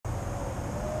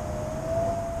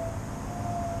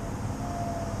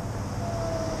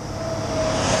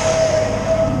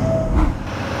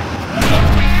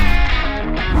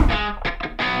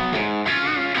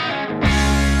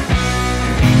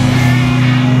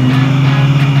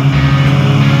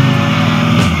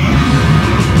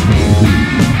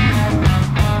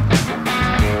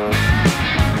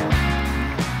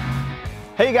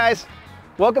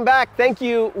Welcome back. Thank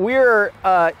you. We're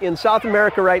in South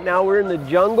America right now. We're in the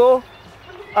jungle.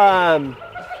 No,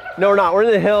 we're not. We're in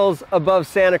the hills above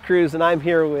Santa Cruz, and I'm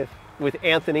here with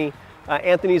Anthony.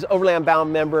 Anthony's Overland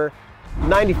Bound member,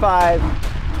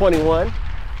 9521.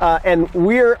 And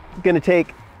we're going to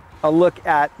take a look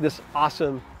at this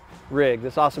awesome rig,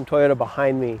 this awesome Toyota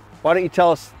behind me. Why don't you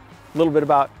tell us a little bit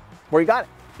about where you got it?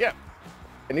 Yeah.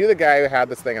 I knew the guy who had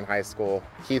this thing in high school.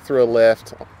 He threw a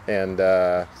lift and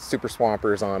super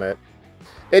swampers on it.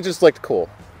 It just looked cool.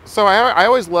 So I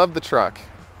always loved the truck.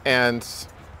 And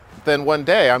then one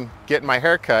day I'm getting my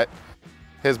hair cut.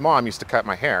 His mom used to cut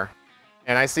my hair.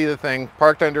 And I see the thing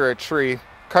parked under a tree,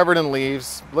 covered in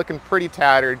leaves, looking pretty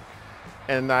tattered.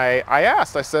 And I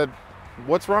asked, I said,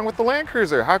 what's wrong with the Land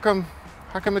Cruiser? How come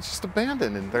it's just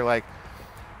abandoned? And they're like,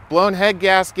 blown head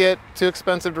gasket, too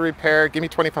expensive to repair. Give me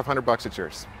 2,500 bucks, it's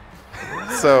yours.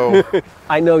 So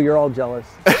I know you're all jealous.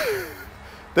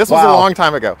 This was a long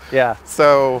time ago. Yeah.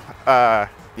 So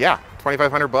yeah,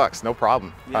 2,500 bucks, no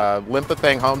problem. Yeah. Limped the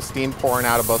thing home, steam pouring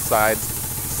out of both sides,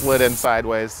 slid in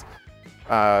sideways.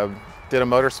 Did a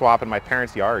motor swap in my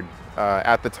parents' yard.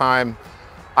 At the time,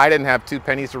 I didn't have 2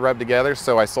 pennies to rub together,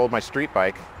 so I sold my street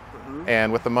bike.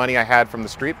 And with the money I had from the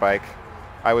street bike,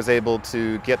 I was able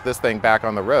to get this thing back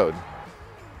on the road.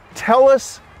 Tell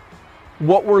us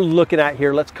what we're looking at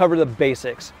here. Let's cover the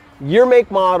basics. Your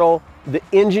make, model, the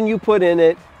engine you put in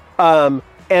it, and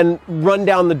run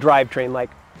down the drivetrain.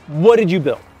 Like, what did you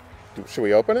build? Should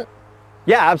we open it?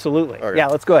 Yeah, absolutely. Okay. Yeah,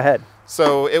 let's go ahead.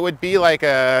 So it would be like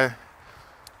a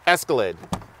Escalade.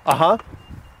 Uh-huh.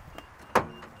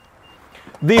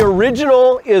 The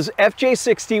original is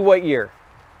FJ60, what year?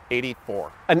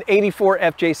 84. An 84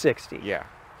 FJ60. Yeah.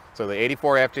 So the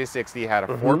 84 FJ60 had a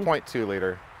 4.2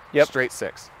 liter, straight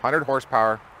six, 100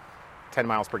 horsepower, 10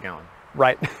 miles per gallon.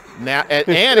 Right. Now,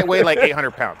 and it weighed like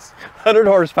 800 pounds. 100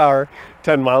 horsepower,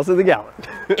 10 miles to the gallon.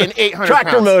 And 800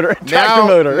 tractor pounds. motor. Tractor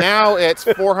motor. Now it's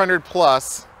 400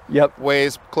 plus. Yep.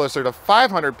 Weighs closer to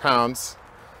 500 pounds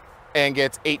and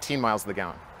gets 18 miles to the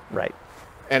gallon. Right.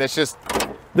 And it's just...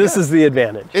 This is the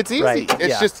advantage. It's easy. Right.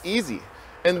 It's just easy.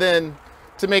 And then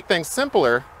to make things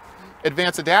simpler,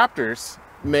 Advanced Adapters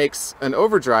makes an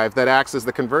overdrive that acts as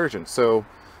the conversion. So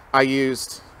I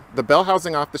used the bell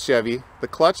housing off the Chevy, the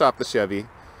clutch off the Chevy,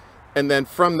 and then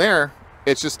from there,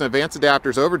 it's just an Advanced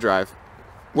Adapters overdrive,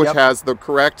 which has the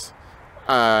correct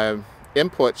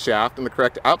input shaft and the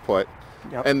correct output.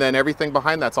 And then everything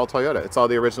behind that's all Toyota. It's all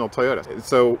the original Toyota.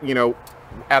 So, you know,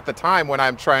 at the time when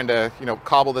I'm trying to, you know,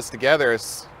 cobble this together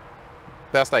as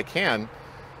best I can,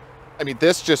 I mean,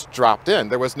 this just dropped in.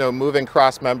 There was no moving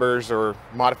cross members or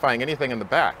modifying anything in the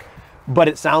back. But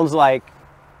it sounds like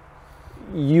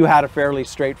you had a fairly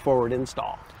straightforward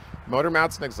install. Motor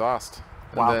mounts and exhaust.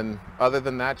 Wow. And then other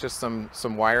than that, just some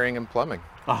wiring and plumbing.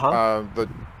 The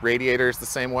radiator is the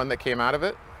same one that came out of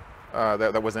it,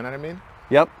 that was in it, I mean.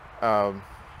 Yep.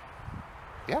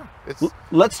 Yeah, it's...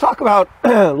 Let's talk about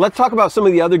some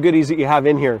of the other goodies that you have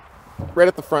in here. Right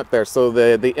at the front there. So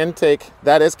the intake,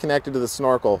 that is connected to the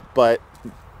snorkel, but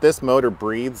this motor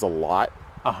breathes a lot,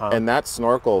 and that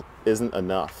snorkel isn't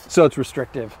enough. So it's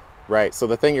restrictive. Right. So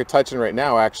the thing you're touching right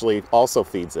now actually also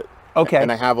feeds it. Okay.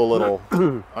 And I have a little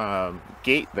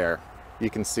gate there. You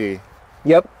can see.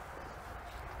 Yep.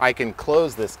 I can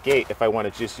close this gate if I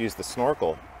want to just use the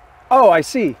snorkel. Oh, I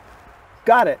see.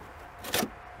 Got it.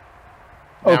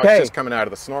 Now okay. It's just coming out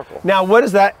of the snorkel. Now, what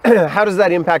is that? How does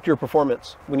that impact your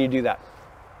performance when you do that?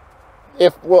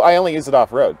 Well, I only use it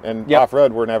off-road, and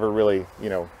off-road we're never really, you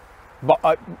know,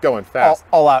 going fast.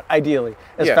 All out, ideally.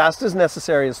 As fast as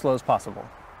necessary, as slow as possible.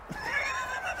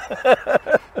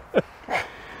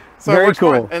 So very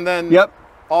cool. Fine. And then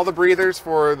all the breathers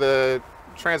for the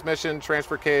transmission,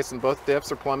 transfer case, and both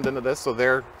diffs are plumbed into this, so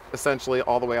they're essentially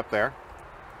all the way up there.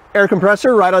 Air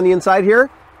compressor right on the inside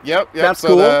here? Yep. That's so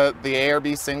cool. the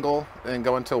ARB single and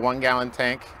go into a 1-gallon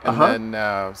tank. And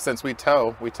then since we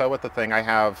tow with the thing, I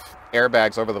have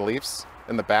airbags over the leaves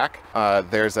in the back.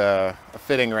 There's a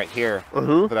fitting right here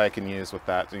that I can use with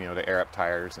that, you know, to air up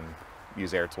tires and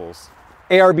use air tools.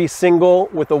 ARB single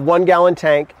with a 1-gallon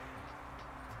tank.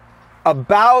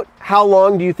 About how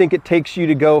long do you think it takes you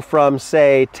to go from,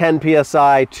 say, 10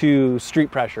 PSI to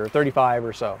street pressure, 35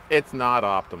 or so? It's not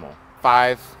optimal.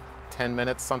 5-10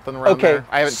 minutes, something around there.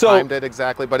 I haven't timed it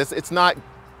exactly, but it's not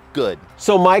good.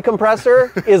 So my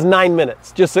compressor is 9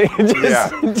 minutes, just so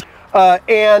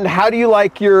and how do you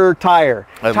like your tire?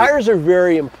 Tires are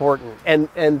very important,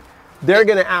 and they're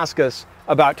going to ask us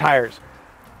about tires.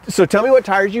 So tell me what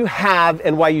tires you have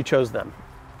and why you chose them.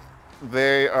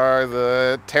 They are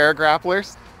the Terra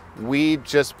Grapplers. We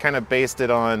just kind of based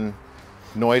it on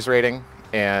noise rating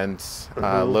and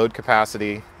load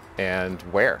capacity and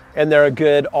wear. And they're a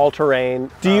good all-terrain.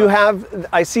 Do you have,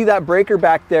 I see that breaker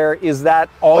back there, is that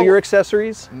all your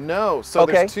accessories? No, so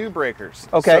there's 2 breakers.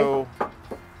 Okay. So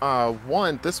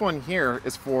this one here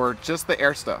is for just the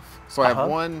air stuff. So I have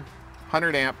one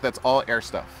 100 amp that's all air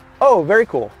stuff. Oh, very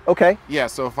cool. Okay. Yeah,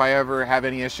 so if I ever have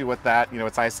any issue with that, you know,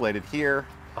 it's isolated here.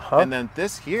 And then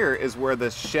this here is where the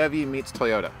Chevy meets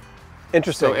Toyota.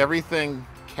 Interesting. So everything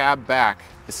cab back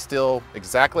is still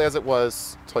exactly as it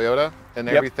was Toyota, and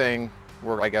everything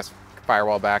we're, I guess,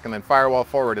 firewall back, and then firewall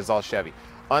forward is all Chevy.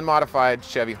 Unmodified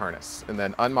Chevy harness, and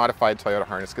then unmodified Toyota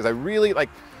harness, because I really, like,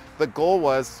 the goal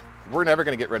was, we're never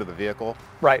gonna get rid of the vehicle.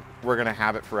 Right. We're gonna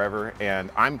have it forever, and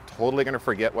I'm totally gonna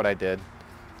forget what I did.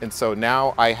 And so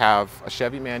now I have a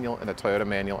Chevy manual and a Toyota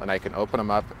manual, and I can open them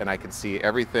up and I can see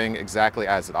everything exactly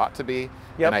as it ought to be,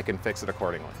 and I can fix it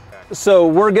accordingly. So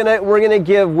we're gonna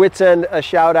give Wits End a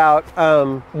shout out.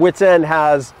 Wits End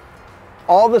has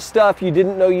all the stuff you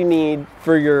didn't know you need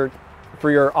for your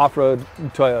off-road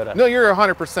Toyota. No, you're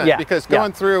 100%, because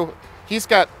going yeah. through, he's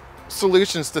got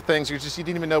solutions to things you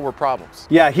didn't even know were problems.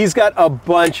 Yeah, he's got a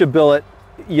bunch of billet,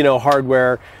 you know,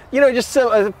 hardware. You know, just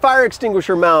some fire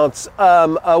extinguisher mounts,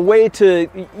 a way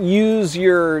to use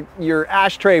your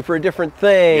ashtray for a different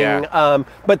thing,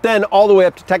 but then all the way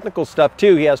up to technical stuff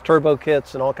too. He has turbo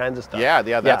kits and all kinds of stuff. Yeah,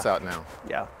 that's out now.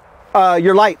 Yeah.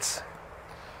 Your lights.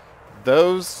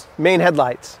 Those main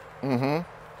headlights.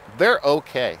 They're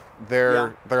okay.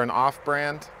 They're an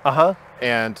off-brand.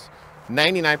 And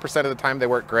 99% of the time they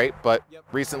work great, but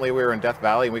recently we were in Death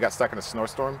Valley and we got stuck in a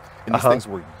snowstorm, and these things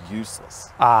were useless.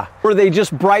 Were they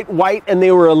just bright white and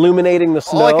they were illuminating the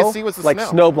snow? All I could see was the like snow.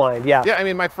 Snow blind, yeah. Yeah, I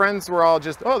mean, my friends were all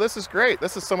just, oh, this is great.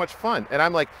 This is so much fun. And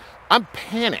I'm like, I'm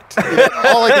panicked.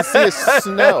 All I can see is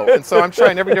snow. And so I'm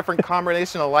trying every different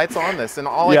combination of lights on this, and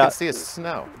all I can see is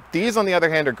snow. These, on the other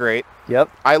hand, are great.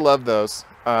 I love those.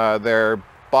 They're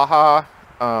Baja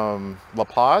La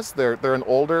Paz. They're an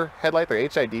older headlight. They're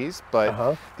HIDs,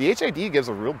 but the HID gives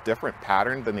a real different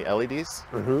pattern than the LEDs.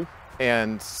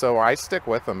 And so I stick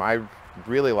with them. I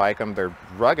really like them. They're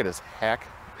rugged as heck.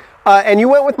 And you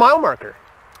went with mile marker.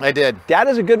 I did. That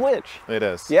is a good winch. It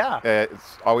is. Yeah.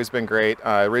 It's always been great.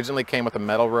 Originally came with a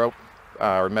metal rope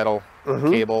or metal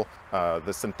cable.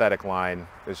 The synthetic line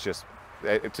is just,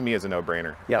 to me, is a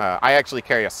no-brainer. I actually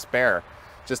carry a spare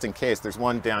just in case. There's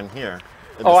one down here.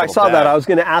 Oh, I saw that. I was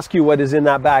going to ask you what is in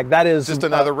that bag. That is just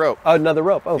another rope. Another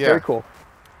rope. Oh, very cool.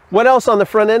 What else on the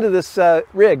front end of this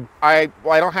rig? I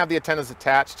don't have the antennas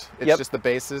attached. It's just the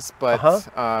bases, but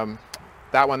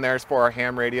that one there is for our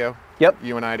ham radio.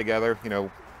 You and I together, you know,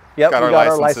 got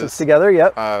our license together.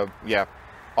 Yeah,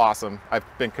 awesome. I've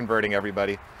been converting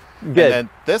everybody. Good. And then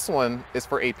this one is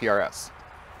for APRS.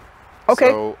 Okay.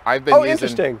 So I've been using,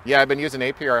 interesting. Yeah, I've been using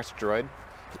APRS Droid.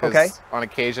 Because on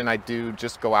occasion I do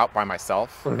just go out by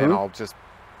myself and I'll just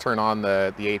turn on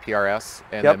the APRS,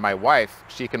 and then my wife,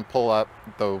 she can pull up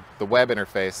the web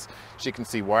interface. She can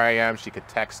see where I am. She could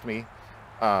text me.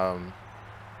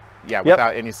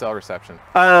 Without any cell reception.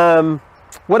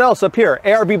 What else up here?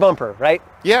 ARB bumper, right?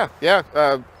 Yeah.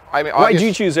 I mean, why'd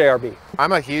you choose ARB?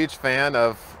 I'm a huge fan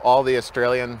of all the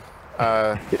Australian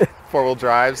four-wheel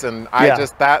drives, and I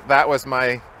just that was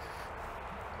my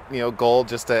goal,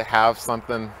 just to have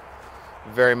something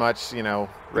very much,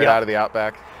 right out of the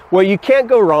outback. Well, you can't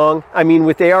go wrong. I mean,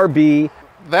 with ARB.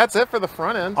 That's it for the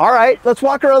front end. All right, let's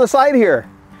walk around the side here.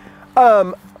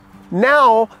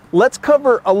 Now, let's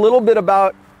cover a little bit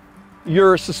about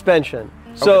your suspension.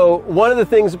 So one of the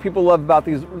things that people love about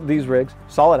these rigs,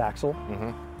 solid axle.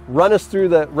 Run us through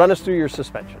your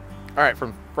suspension. All right,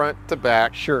 from front to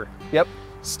back. Sure.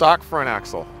 Stock front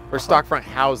axle, or stock front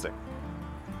housing.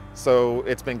 So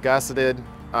it's been gusseted.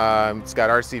 It's got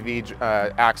RCV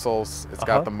axles. It's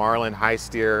got the Marlin high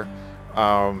steer.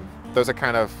 Those are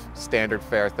kind of standard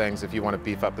fare things if you want to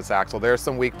beef up this axle. There are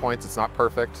some weak points. It's not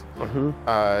perfect.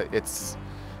 It's,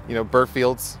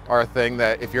 Burfields are a thing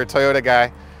that if you're a Toyota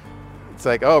guy, it's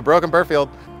like, oh, broken Burfield.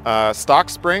 Stock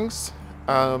springs,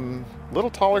 little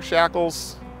taller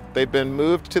shackles. They've been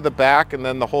moved to the back, and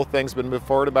then the whole thing's been moved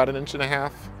forward about 1.5 inches,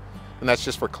 and that's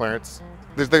just for clearance.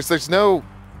 There's no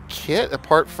kit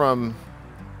apart from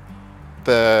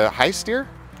the high steer.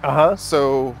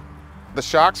 So the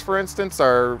shocks, for instance,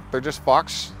 they're just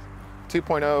Fox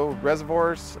 2.0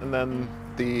 reservoirs, and then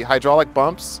the hydraulic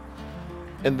bumps,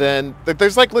 and then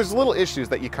there's little issues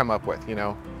that you come up with,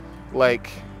 like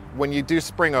when you do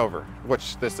spring over,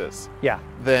 which this is.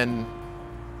 Then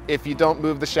if you don't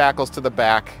move the shackles to the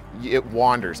back, it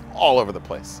wanders all over the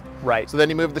place. So then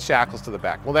you move the shackles to the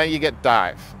back. Well, then you get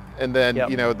dive. And then,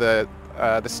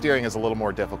 the steering is a little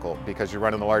more difficult because you're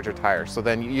running the larger tires. So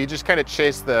then you just kind of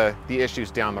chase the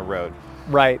issues down the road.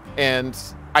 Right. And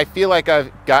I feel like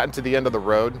I've gotten to the end of the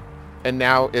road, and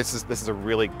now this is a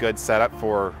really good setup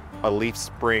for a leaf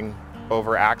spring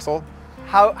over axle.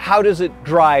 How does it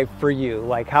drive for you?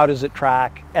 Like, how does it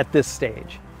track at this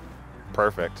stage?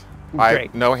 Perfect.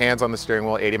 Great. No hands on the steering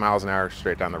wheel, 80 miles an hour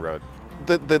straight down the road.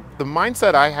 The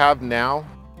mindset I have now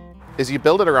is you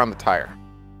build it around the tire.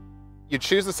 You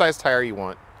choose the size tire you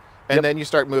want, and then you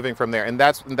start moving from there. And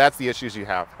that's the issues you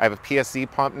have. I have a PSC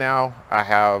pump now. I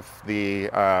have the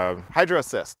Hydro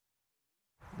Assist,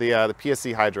 the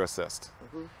PSC Hydro Assist.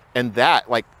 And that,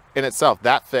 like, in itself,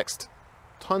 that fixed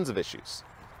tons of issues.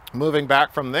 Moving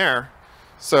back from there,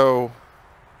 so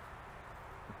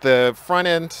the front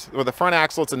end, or the front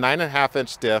axle, it's a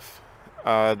 9.5-inch diff.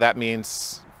 That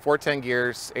means 410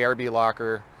 gears, ARB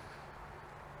locker.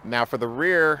 Now for the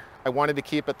rear, I wanted to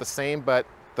keep it the same, but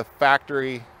the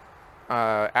factory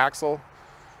axle,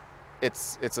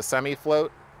 it's a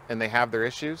semi-float, and they have their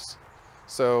issues.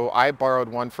 So I borrowed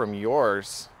one from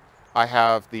yours. I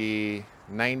have the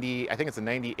 90, I think it's a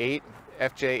 98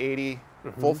 FJ60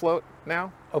 full float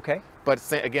now. Okay. But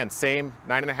again, same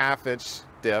 9.5-inch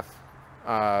diff,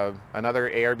 another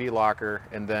ARB locker,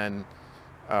 and then,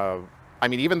 I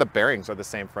mean, even the bearings are the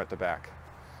same front to back.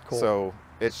 Cool. So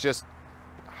it's just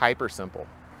hyper simple.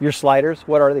 Your sliders,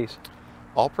 what are these?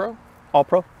 All Pro? All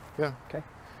Pro? Yeah. Okay.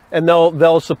 And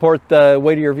they'll support the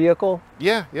weight of your vehicle?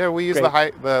 Yeah, we use the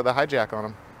hijack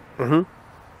on them.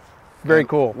 Very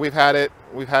cool. We've had it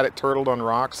turtled on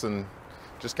rocks and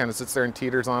just kind of sits there and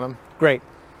teeters on them. Great.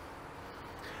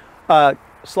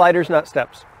 Sliders, not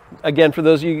steps. Again, for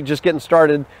those of you just getting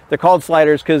started, they're called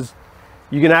sliders because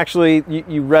you can actually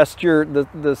you rest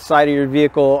the side of your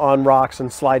vehicle on rocks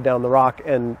and slide down the rock,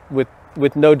 and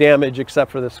with no damage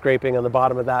except for the scraping on the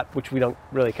bottom of that, which we don't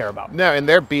really care about. No, and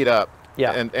they're beat up.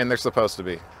 Yeah. And they're supposed to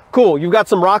be. Cool. You've got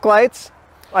some rock lights,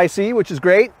 I see, which is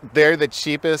great. They're the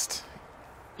cheapest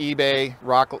eBay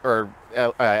rock or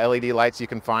LED lights you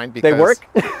can find. Because, they work?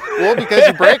 Well, because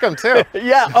you break them too.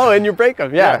 Yeah. Oh, and you break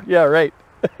them. Yeah, right.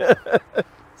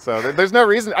 So there's no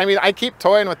reason. I mean, I keep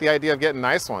toying with the idea of getting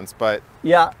nice ones, but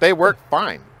yeah, they work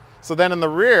fine. So then in the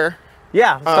rear,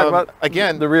 let's talk about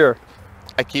again the rear.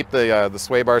 I keep the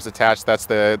sway bars attached. That's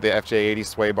the FJ80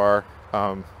 sway bar.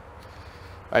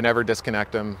 I never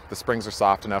disconnect them. The springs are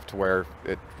soft enough to where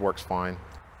it works fine.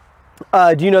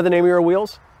 Do you know the name of your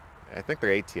wheels? I think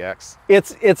they're ATX.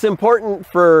 It's important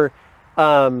for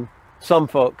some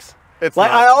folks. It's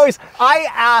like not. I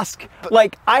ask,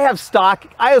 like I have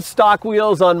stock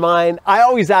wheels on mine. I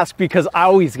always ask because I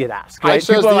always get asked. Right?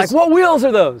 People are like, what wheels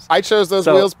are those? I chose those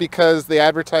wheels because they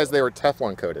advertised they were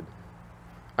Teflon coated.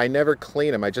 I never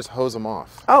clean them. I just hose them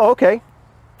off. Oh, okay,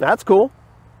 that's cool.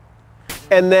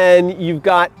 And then you've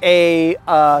got an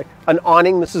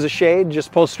awning. This is a shade,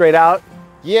 just pulls straight out.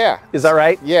 Yeah. Is that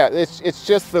right? Yeah, it's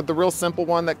just the real simple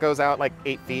one that goes out like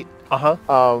 8 feet.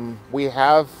 We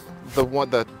have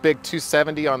the big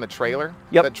 270 on the trailer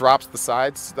that drops the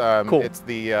sides. Cool. It's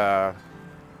the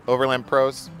Overland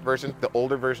Pros version, the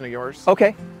older version of yours.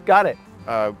 Okay, got it.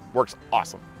 Works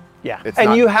awesome.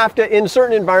 Yeah, you have to, in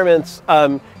certain environments,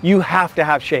 you have to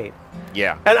have shade.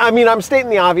 Yeah. And I mean, I'm stating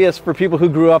the obvious for people who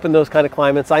grew up in those kind of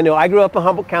climates. I know I grew up in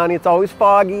Humboldt County. It's always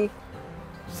foggy.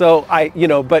 So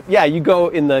but yeah, you go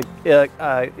in the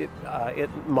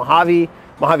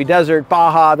Mojave Desert,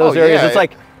 Baja, those areas. It's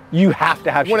like you have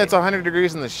to have shade. When it's 100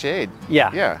 degrees in the shade. Yeah.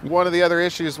 Yeah. One of the other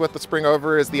issues with the spring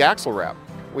over is the axle wrap.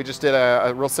 We just did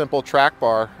a real simple track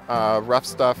bar, rough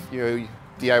stuff,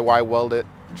 DIY welded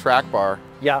track bar.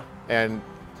 Yeah. And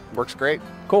works great.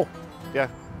 Cool. Yeah.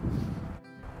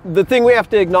 The thing we have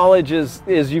to acknowledge is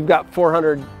you've got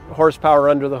 400 horsepower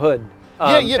under the hood.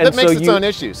 That makes its own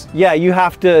issues. Yeah, you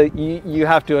have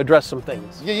to address some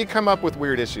things. Yeah, you come up with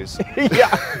weird issues.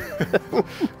 Yeah.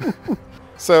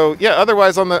 So yeah,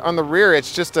 otherwise on the rear,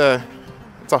 it's just a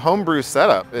homebrew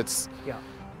setup. It's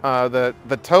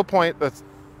the toe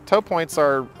points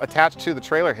are attached to the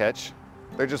trailer hitch.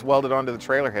 They're just welded onto the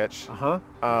trailer hitch.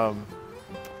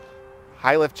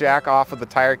 High lift jack off of the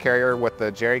tire carrier with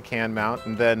the jerry can mount,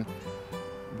 and then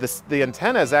the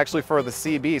antenna is actually for the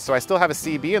CB. So I still have a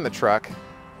CB in the truck,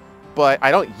 but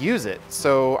I don't use it.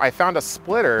 So I found a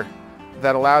splitter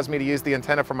that allows me to use the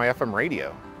antenna for my FM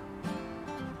radio.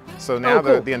 So now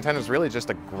the antenna is really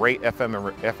just a great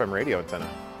FM radio antenna.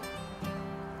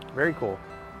 Very cool.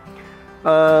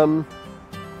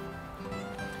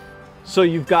 So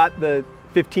you've got the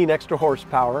 15 extra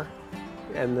horsepower,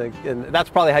 and that's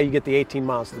probably how you get the 18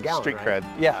 miles to the gallon. Street right?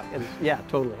 cred. Yeah, yeah,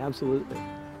 totally, absolutely.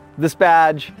 This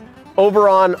badge, over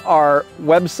on our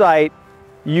website,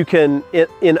 you can,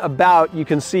 in about, you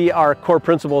can see our core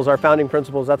principles, our founding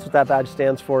principles. That's what that badge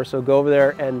stands for. So go over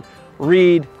there and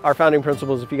read our founding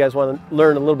principles if you guys want to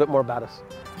learn a little bit more about us.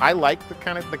 I like the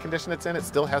condition it's in. It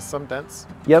still has some dents.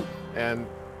 Yep. And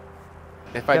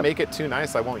if I make it too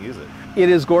nice, I won't use it. It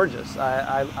is gorgeous.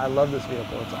 I love this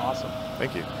vehicle. It's awesome.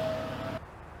 Thank you.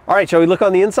 All right, shall we look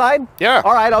on the inside? Yeah.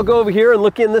 All right, I'll go over here and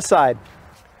look in this side.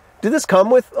 Did this come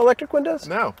with electric windows?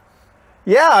 No.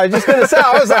 Yeah, I was just gonna say,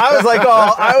 I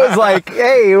was like,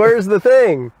 hey, where's the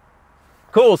thing?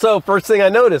 Cool, so first thing I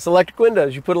noticed, electric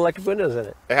windows. You put electric windows in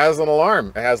it. It has an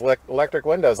alarm. It has electric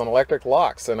windows and electric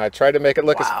locks, and I tried to make it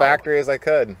look as factory as I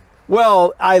could.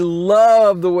 Well, I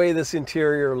love the way this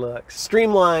interior looks.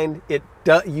 Streamlined,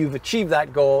 you've achieved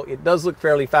that goal. It does look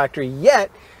fairly factory,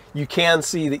 yet you can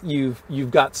see that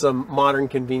you've got some modern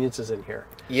conveniences in here.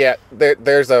 Yeah,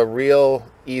 there's a real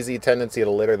easy tendency to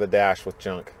litter the dash with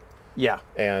junk. Yeah.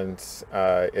 And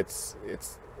it's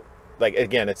like,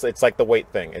 again, it's like the weight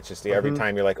thing. It's just every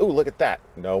time you're like, oh, look at that.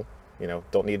 No,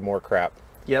 don't need more crap.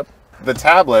 Yep. The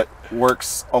tablet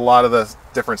works a lot of the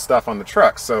different stuff on the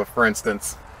truck. So for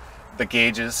instance, the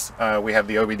gauges, we have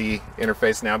the OBD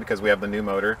interface now because we have the new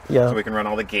motor. Yeah. So we can run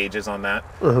all the gauges on that.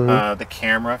 The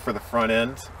camera for the front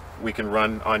end, we can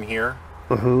run on here.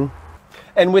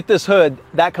 And with this hood,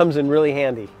 that comes in really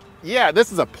handy. Yeah,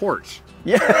 this is a porch.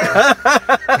 Yeah.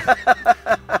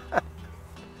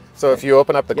 So if you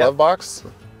open up the glove box,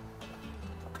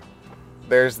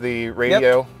 there's the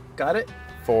radio. Got it.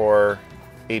 For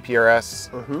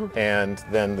APRS, and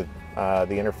then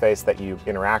the interface that you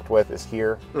interact with is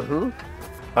here.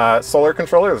 Solar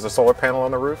controller. There's a solar panel on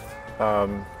the roof.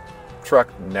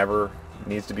 Truck never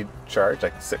needs to be charged. I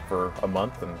can sit for a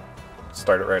month and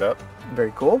start it right up.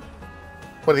 Very cool.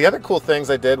 One of the other cool things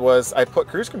I did was I put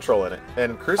cruise control in it,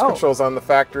 and cruise control's on the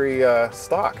factory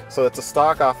stock. So it's a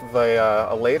stock off of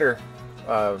a later,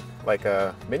 like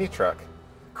a mini truck.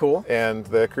 Cool. And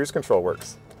the cruise control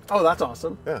works. Oh, that's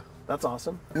awesome. Yeah. That's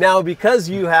awesome. Now, because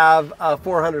you have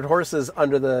 400 horses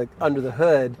under the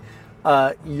hood,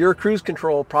 your cruise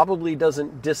control probably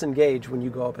doesn't disengage when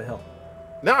you go up a hill.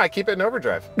 No, I keep it in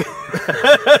overdrive.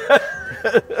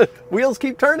 Wheels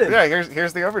keep turning. Yeah,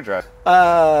 here's the overdrive.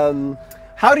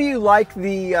 How do you like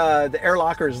the air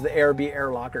lockers, the ARB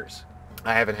air lockers?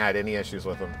 I haven't had any issues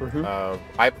with them.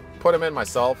 I put them in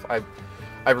myself.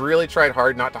 I've really tried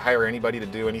hard not to hire anybody to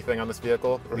do anything on this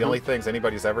vehicle. The only things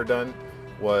anybody's ever done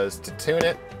was to tune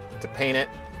it, to paint it,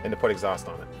 and to put exhaust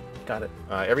on it. Got it.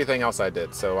 Everything else I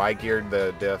did. So I geared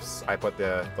the diffs, I put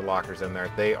the lockers in there.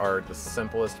 They are the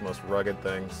simplest, most rugged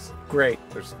things. Great.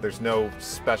 There's no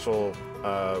special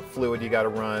fluid you got to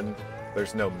run.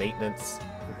 There's no maintenance.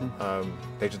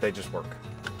 They just work.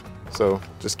 So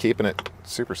just keeping it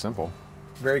super simple.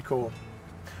 Very cool.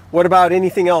 What about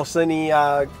anything else? Any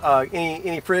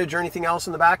fridge or anything else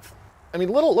in the back? I mean,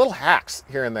 little hacks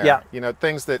here and there. Yeah.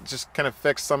 Things that just kind of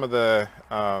fix some of the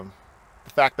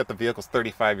fact that the vehicle's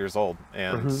 35 years old,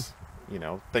 and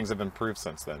things have improved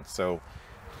since then. So,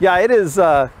 yeah, it is.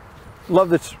 Love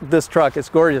this truck. It's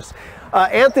gorgeous.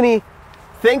 Anthony,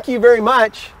 thank you very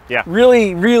much. Yeah.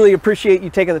 Really, really appreciate you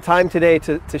taking the time today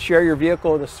to share your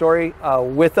vehicle and the story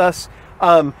with us.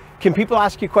 Can people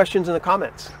ask you questions in the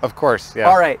comments? Of course, yeah.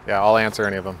 All right. Yeah, I'll answer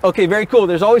any of them. Okay, very cool.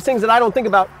 There's always things that I don't think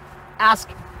about. Ask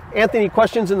Anthony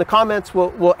questions in the comments.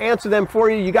 We'll answer them for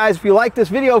you. You guys, if you like this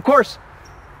video, of course,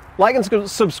 like and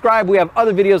subscribe. We have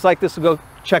other videos like this, so go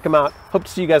check them out. Hope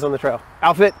to see you guys on the trail.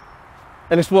 Outfit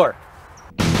and explore.